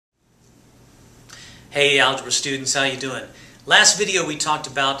Hey algebra students, how you doing? Last video we talked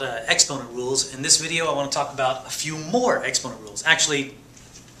about exponent rules. In this video I want to talk about a few more exponent rules. Actually,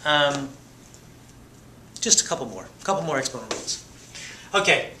 just a couple more exponent rules.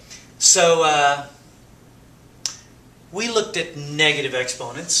 Okay, so we looked at negative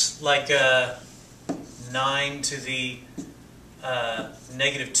exponents, like 9 to the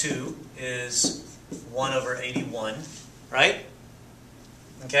negative 2 is 1 over 81, right?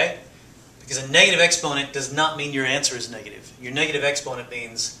 Okay? Because a negative exponent does not mean your answer is negative. Your negative exponent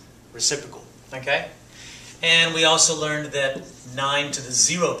means reciprocal, okay? And we also learned that 9 to the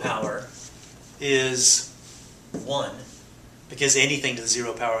 0 power is 1, because anything to the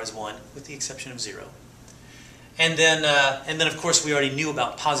 0 power is 1, with the exception of 0. And then of course, we already knew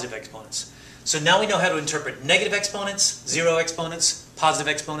about positive exponents. So now we know how to interpret negative exponents, 0 exponents, positive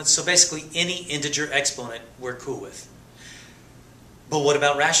exponents. So basically, any integer exponent we're cool with. But what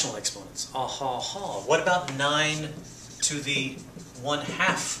about rational exponents? What about 9 to the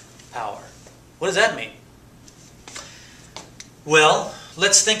 1/2 power? What does that mean? Well,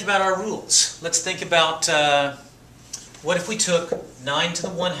 let's think about our rules. Let's think about what if we took 9 to the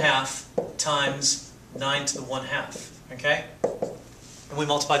 1/2 times 9 to the 1/2, okay? And we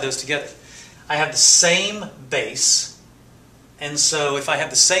multiply those together. I have the same base, and so if I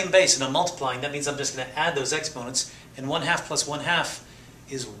have the same base and I'm multiplying, that means I'm just going to add those exponents, and 1/2 plus 1/2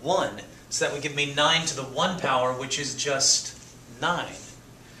 is 1. So that would give me 9 to the 1 power, which is just 9.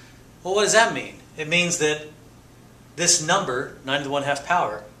 Well, what does that mean? It means that this number, 9 to the 1/2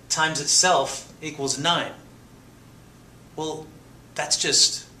 power, times itself equals 9. Well, that's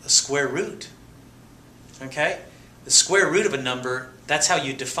just a square root. Okay? The square root of a number, that's how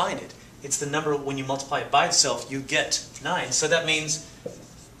you define it. It's the number, when you multiply it by itself, you get 9. So that means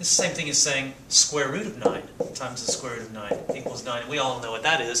it's the same thing as saying square root of 9 times the square root of 9 equals 9. We all know what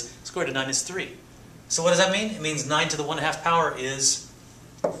that is. Square root of 9 is 3. So what does that mean? It means 9 to the 1/2 power is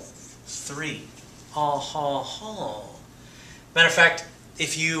 3. Matter of fact,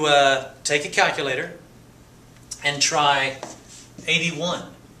 if you take a calculator and try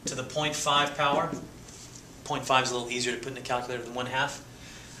 81 to the 0.5 power, 0.5 is a little easier to put in the calculator than 1/2,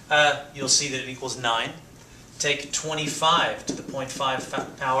 you'll see that it equals 9. Take 25 to the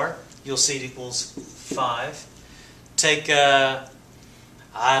 0.5 power, you'll see it equals 5. Take,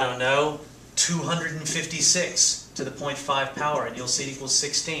 I don't know, 256 to the 0.5 power, and you'll see it equals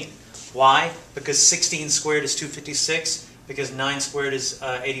 16. Why? Because 16 squared is 256, because 9 squared is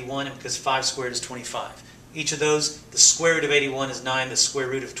 81, and because 5 squared is 25. Each of those, the square root of 81 is 9, the square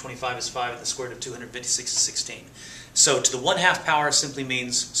root of 25 is 5, and the square root of 256 is 16. So to the 1/2 power simply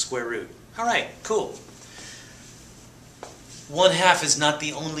means square root. All right, cool. 1/2 is not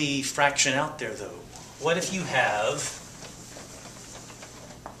the only fraction out there, though. What if you have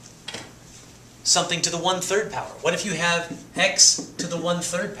something to the 1/3 power? What if you have x to the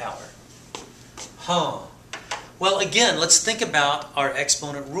 1/3 power? Well, again, let's think about our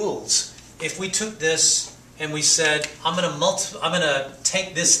exponent rules. If we took this and we said, I'm going to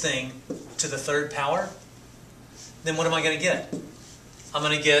take this thing to the 3rd power, then what am I going to get? I'm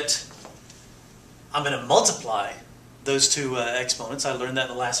going to multiply those two exponents. I learned that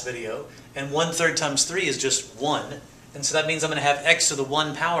in the last video. And 1/3 times 3 is just 1. And so that means I'm going to have x to the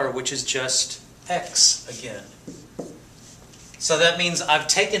 1 power, which is just x again. So that means I've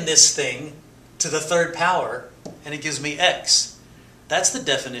taken this thing to the 3rd power, and it gives me x. That's the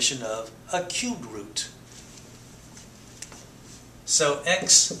definition of a cubed root. So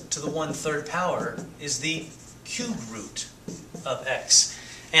x to the 1/3 power is the cubed root of x.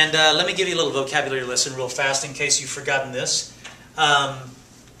 And let me give you a little vocabulary lesson real fast in case you've forgotten this.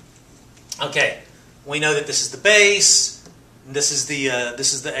 Okay, we know that this is the base, and this is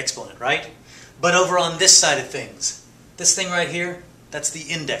the exponent, right? But over on this side of things, this thing right here, that's the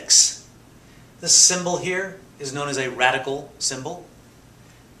index. This symbol here is known as a radical symbol.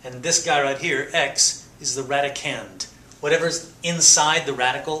 And this guy right here, x, is the radicand. Whatever's inside the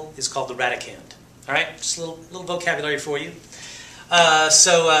radical is called the radicand. All right, just a little vocabulary for you.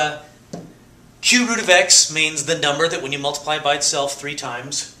 Cube root of x means the number that when you multiply it by itself 3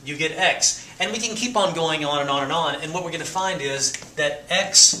 times, you get x. And we can keep on going on and on and on. And what we're going to find is that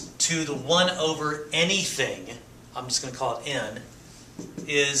x to the 1 over anything, I'm just going to call it n,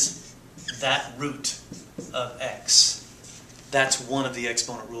 is that root of x. That's one of the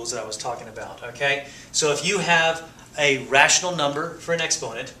exponent rules that I was talking about, okay? So if you have a rational number for an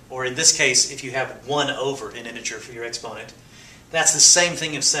exponent, or in this case, if you have 1 over an integer for your exponent, that's the same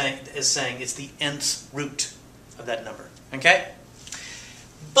thing as saying it's the nth root of that number, okay?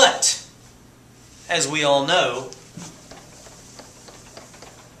 But, as we all know,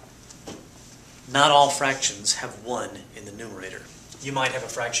 not all fractions have 1 in the numerator. You might have a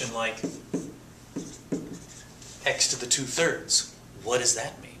fraction like x to the 2/3. What does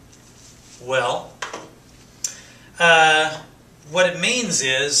that mean? Well, what it means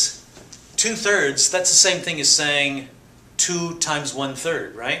is 2/3, that's the same thing as saying 2 times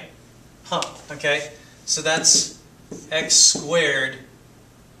 1/3, right? Okay. So that's x squared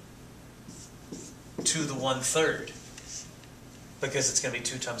to the 1/3, because it's going to be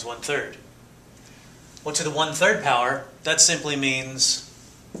 2 times 1/3. Well, to the 1/3 power, that simply means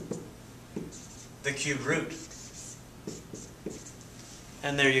the cubed root.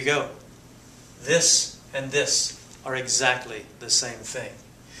 And there you go. This and this are exactly the same thing.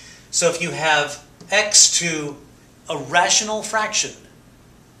 So if you have x to a rational fraction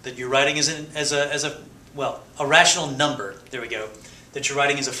that you're writing as a rational number, there we go, that you're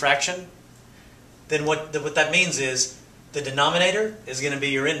writing as a fraction, then what that means is the denominator is going to be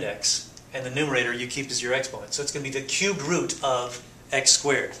your index, and the numerator you keep as your exponent. So it's going to be the cubed root of x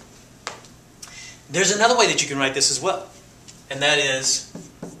squared. There's another way that you can write this as well, and that is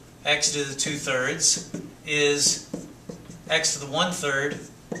x to the 2/3 is x to the 1/3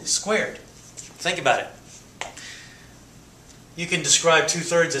 squared. Think about it. You can describe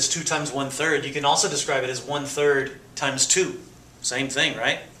 2/3 as 2 times 1/3. You can also describe it as 1/3 times 2. Same thing,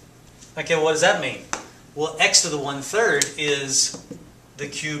 right? Okay, well, what does that mean? Well, x to the 1/3 is the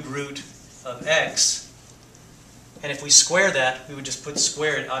cubed root of x. And if we square that, we would just put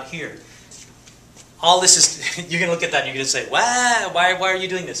squared out here. All this is, you're going to look at that and you're going to say, why are you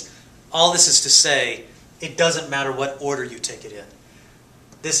doing this? All this is to say, it doesn't matter what order you take it in.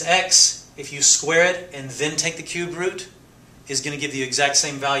 This x, if you square it and then take the cubed root, is going to give you the exact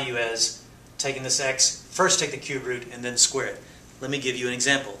same value as taking this x, first take the cube root and then square it. Let me give you an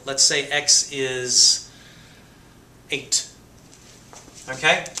example. Let's say x is 8.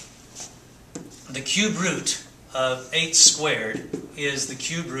 Okay? The cube root of 8 squared is the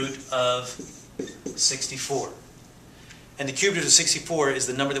cube root of 64. And the cube root of 64 is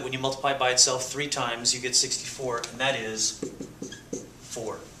the number that when you multiply it by itself 3 times, you get 64, and that is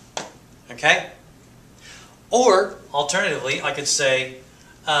 4. Okay? Or, alternatively, I could say,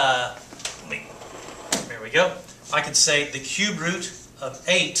 there we go. I could say the cube root of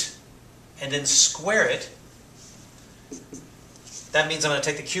 8 and then square it. That means I'm going to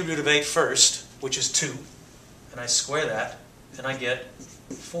take the cube root of 8 first, which is 2, and I square that, and I get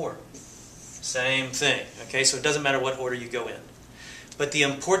 4. Same thing. Okay, so it doesn't matter what order you go in. But the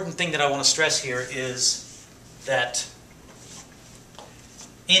important thing that I want to stress here is that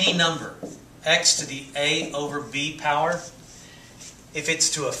any number, x to the a over b power, if it's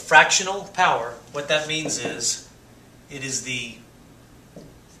to a fractional power, what that means is it is the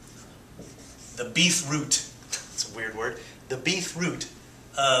bth root, it's a weird word, the bth root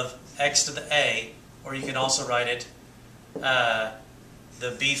of x to the a, or you can also write it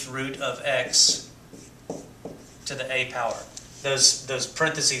the bth root of x to the a power. Those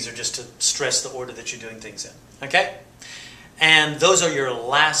parentheses are just to stress the order that you're doing things in. Okay? And those are your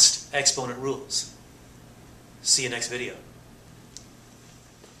last exponent rules. See you next video.